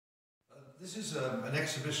This is an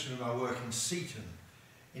exhibition of my work in Seaton,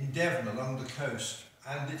 in Devon along the coast,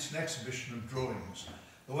 and it's an exhibition of drawings.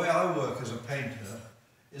 The way I work as a painter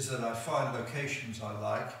is that I find locations I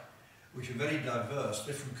like, which are very diverse,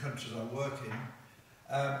 different countries I work in,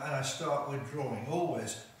 and I start with drawing.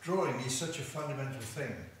 Always, drawing is such a fundamental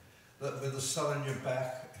thing that with the sun on your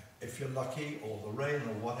back, if you're lucky, or the rain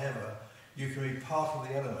or whatever, you can be part of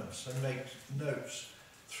the elements and make notes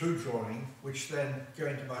through drawing, which then go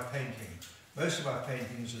into my painting. Most of my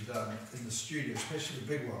paintings are done in the studio, especially the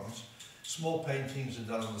big ones. Small paintings are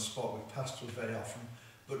done on the spot with pastels very often,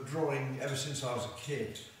 but drawing, ever since I was a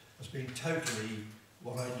kid, has been totally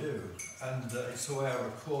what I do. And it's the way I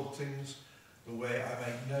record things, the way I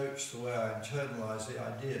make notes, the way I internalise the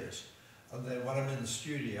ideas. And then when I'm in the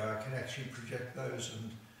studio, I can actually project those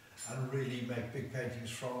and really make big paintings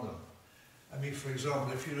from them. I mean, for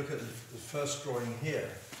example, if you look at the first drawing here,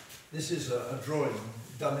 this is a drawing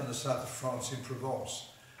done in the south of France in Provence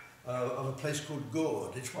of a place called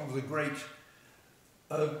Gourd. It's one of the great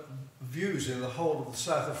views in the whole of the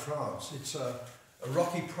south of France. It's a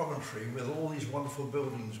rocky promontory with all these wonderful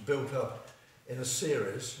buildings built up in a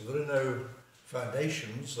series. There are no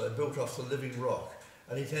foundations, they're built off the living rock.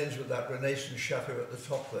 And it ends with that Renaissance chateau at the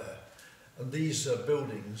top there. And these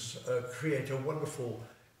buildings create a wonderful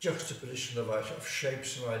juxtaposition of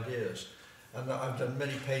shapes and ideas. And I've done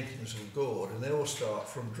many paintings of Gourd, and they all start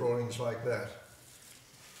from drawings like that.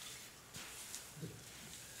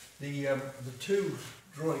 The two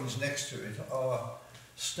drawings next to it are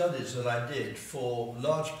studies that I did for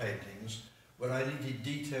large paintings when I needed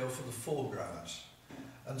detail for the foregrounds.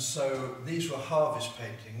 And so these were harvest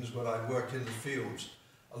paintings when I worked in the fields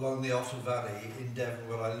along the Otter Valley in Devon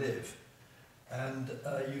where I live. And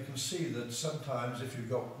you can see that sometimes if you've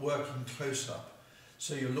got working close-up,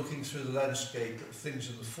 so you're looking through the landscape at things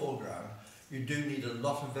in the foreground, you do need a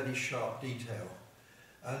lot of very sharp detail.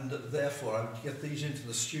 And therefore I would get these into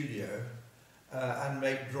the studio and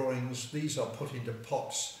make drawings. These are put into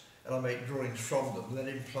pots and I make drawings from them and then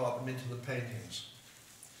implant them into the paintings.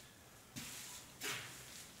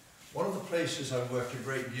 One of the places I've worked a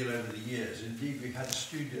great deal over the years, indeed we had a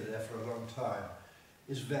studio there for a long time,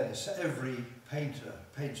 is Venice. Every painter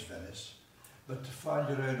paints Venice, but to find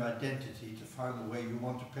your own identity, to find the way you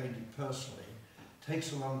want to paint it personally,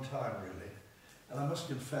 takes a long time really. And I must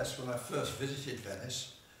confess, when I first visited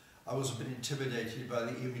Venice, I was a bit intimidated by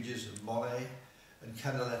the images of Monet and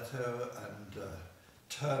Canaletto and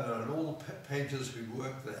Turner and all the painters who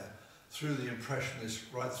worked there, through the Impressionists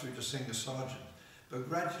right through to Singer Sargent. But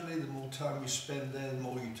gradually, the more time you spend there, the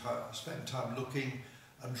more you spend time looking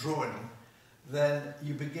and drawing, then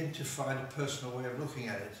you begin to find a personal way of looking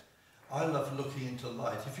at it. I love looking into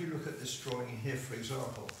light. If you look at this drawing here, for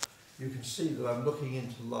example, you can see that I'm looking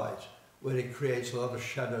into light where it creates a lot of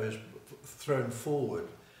shadows thrown forward.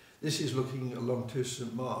 This is looking along to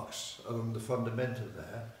St. Mark's, along the fundamenta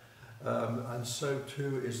there, and so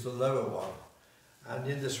too is the lower one. And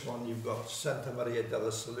in this one you've got Santa Maria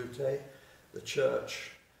della Salute, the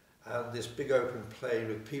church, and this big open plain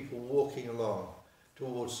with people walking along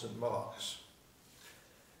towards St. Mark's.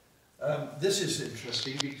 This is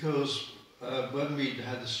interesting because when we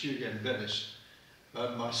had the studio in Venice,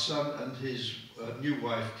 my son and his new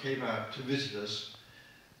wife came out to visit us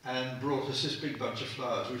and brought us this big bunch of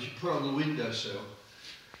flowers which you put on the windowsill,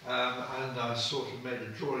 and I sort of made a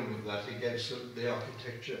drawing of that against the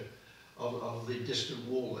architecture of the distant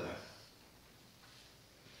wall there.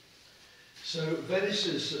 So Venice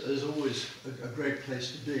is always a great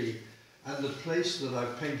place to be, and the place that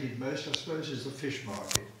I've painted most, I suppose, is the fish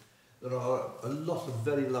market. There are a lot of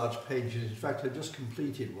very large paintings. In fact, I just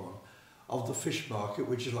completed one of the fish market,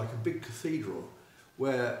 which is like a big cathedral,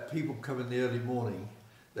 where people come in the early morning,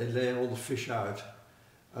 they lay all the fish out,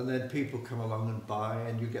 and then people come along and buy,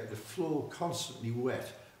 and you get the floor constantly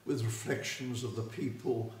wet with reflections of the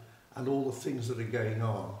people and all the things that are going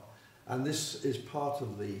on. And this is part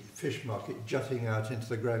of the fish market jutting out into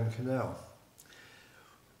the Grand Canal.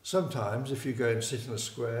 Sometimes, if you go and sit in a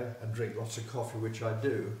square and drink lots of coffee, which I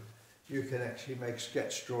do, you can actually make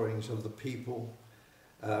sketch drawings of the people.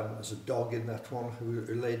 There's a dog in that one who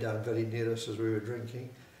lay down very near us as we were drinking,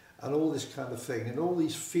 and all this kind of thing. And all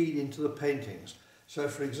these feed into the paintings. So,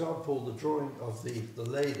 for example, the drawing of the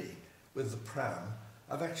lady with the pram,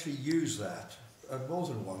 I've actually used that more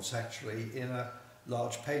than once, actually, in a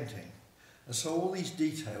large painting. And so all these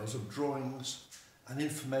details of drawings and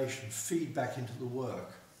information feed back into the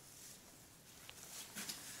work.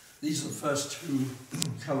 These are the first two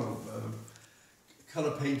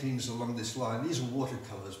colour paintings along this line. These are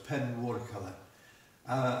watercolours, pen and watercolour.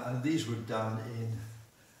 And these were done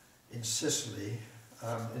in Sicily,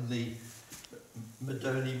 in the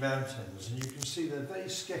Madoni Mountains, and you can see they're very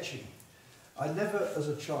sketchy. I never, as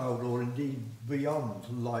a child, or indeed beyond,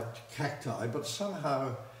 liked cacti, but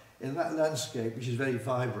somehow in that landscape, which is very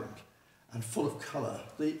vibrant and full of colour,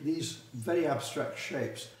 these very abstract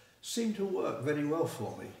shapes seem to work very well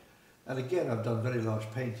for me. And again, I've done very large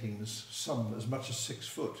paintings, some as much as 6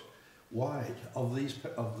 foot wide, of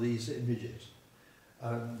these images.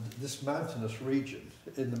 And this mountainous region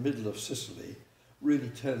in the middle of Sicily really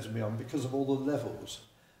turns me on because of all the levels.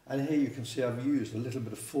 And here you can see I've used a little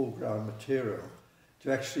bit of foreground material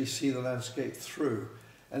to actually see the landscape through.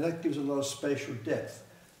 And that gives a lot of spatial depth.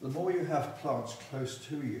 The more you have plants close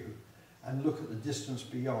to you and look at the distance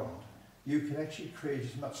beyond, you can actually create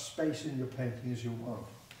as much space in your painting as you want.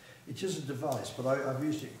 It is a device, but I've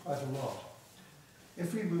used it quite a lot.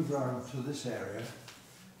 If we move around to this area,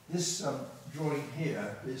 this drawing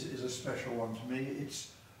here is a special one to me.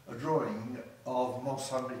 It's a drawing of Mont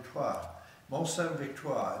Saint-Victoire. Mont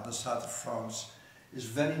Saint-Victoire in the south of France is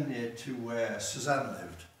very near to where Cézanne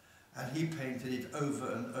lived, and he painted it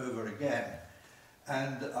over and over again.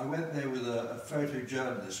 And I went there with a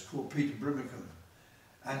photojournalist called Peter Birmingham,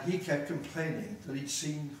 and he kept complaining that he'd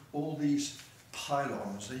seen all these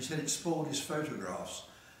pylons, and he said it spoiled his photographs.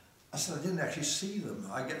 I said I didn't actually see them.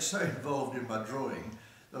 I get so involved in my drawing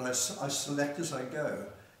that I select as I go,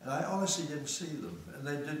 and I honestly didn't see them, and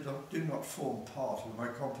they do not form part of my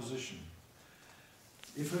composition.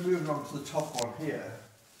 If we move on to the top one here,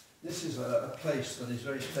 this is a place that is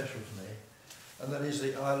very special to me, and that is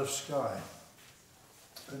the Isle of Skye.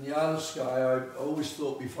 And the Isle of Skye, I always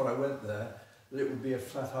thought before I went there that it would be a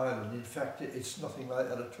flat island. In fact, it's nothing like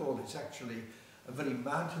that at all. It's actually a very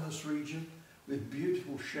mountainous region with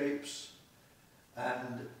beautiful shapes,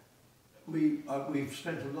 and we've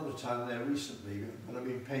spent a lot of time there recently, but I've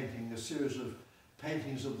been painting a series of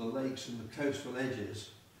paintings of the lakes and the coastal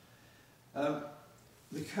edges.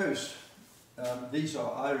 The coast, these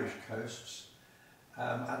are Irish coasts,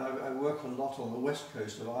 and I work a lot on the west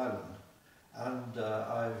coast of Ireland, and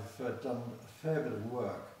I've done a fair bit of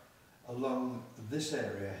work along this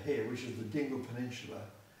area here, which is the Dingle Peninsula,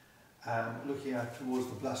 and looking out towards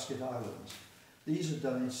the Blasket Islands. These are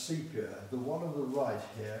done in sepia. The one on the right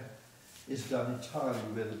here is done entirely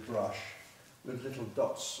with a brush, with little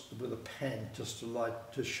dots with a pen just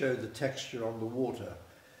to show the texture on the water.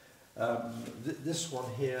 This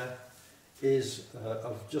one here is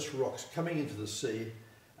of just rocks coming into the sea,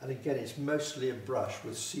 and again it's mostly a brush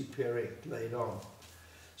with sepia ink laid on.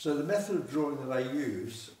 So the method of drawing that I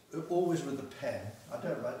use, always with a pen. I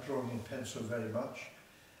don't like drawing in pencil very much,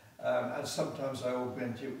 and sometimes I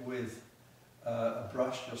augment it with a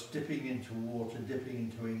brush, just dipping into water, dipping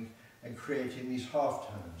into ink, and creating these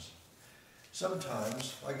halftones.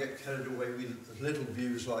 Sometimes I get carried away with little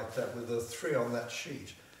views like that, with a 3 on that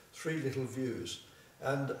sheet, 3 little views,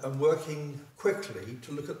 and I'm working quickly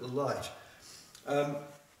to look at the light.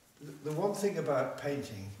 The one thing about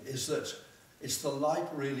painting is that it's the light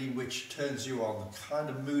really which turns you on, the kind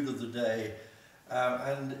of mood of the day,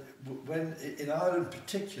 and when in Ireland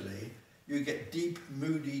particularly, you get deep,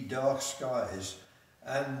 moody, dark skies,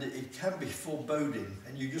 and it can be foreboding,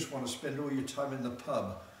 and you just want to spend all your time in the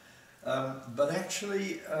pub. But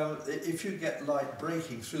actually, if you get light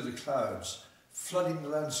breaking through the clouds, flooding the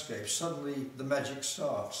landscape, suddenly the magic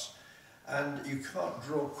starts, and you can't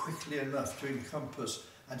draw quickly enough to encompass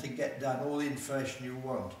and to get down all the information you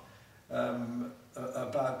want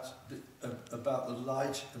about the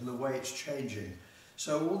light and the way it's changing.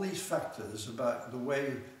 So all these factors about the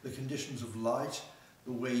way, the conditions of light,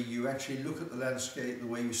 the way you actually look at the landscape, the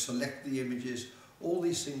way you select the images, all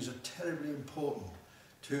these things are terribly important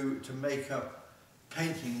to make up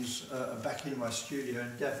paintings back in my studio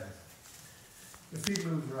in Devon. If we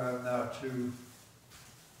move around now to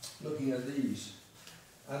looking at these,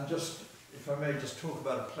 and just, if I may just talk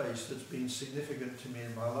about a place that's been significant to me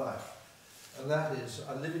in my life, and that is,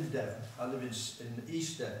 I live in Devon, I live in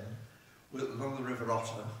East Devon, along the River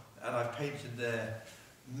Otter, and I've painted there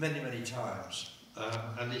many, many times,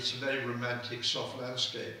 and it's a very romantic, soft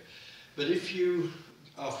landscape. But if you,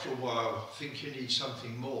 after a while, think you need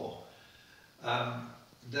something more,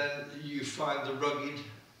 then you find the rugged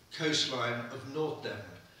coastline of North Devon.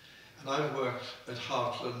 And I've worked at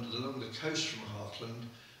Hartland, along the coast from Hartland,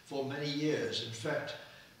 for many years. In fact,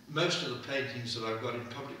 most of the paintings that I've got in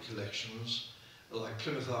public collections, like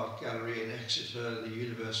Plymouth Art Gallery in Exeter, the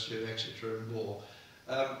University of Exeter and more,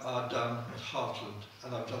 are done at Hartland.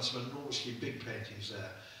 And I've done some enormously big paintings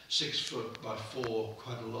there, 6 foot by 4,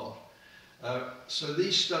 quite a lot. So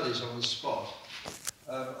these studies on the spot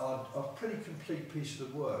are pretty complete pieces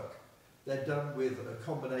of work. They're done with a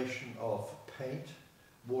combination of paint,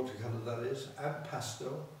 watercolours watercolour that is, and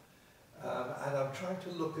pastel. And I'm trying to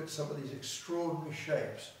look at some of these extraordinary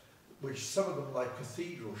shapes, which some of them like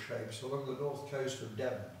cathedral shapes along the north coast of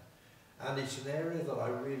Devon. And it's an area that I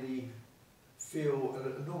really feel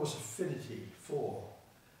an enormous affinity for.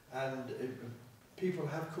 And people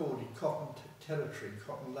have called it cotton territory,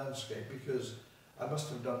 cotton landscape, because I must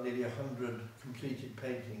have done nearly 100 completed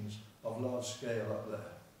paintings of large scale up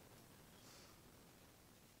there.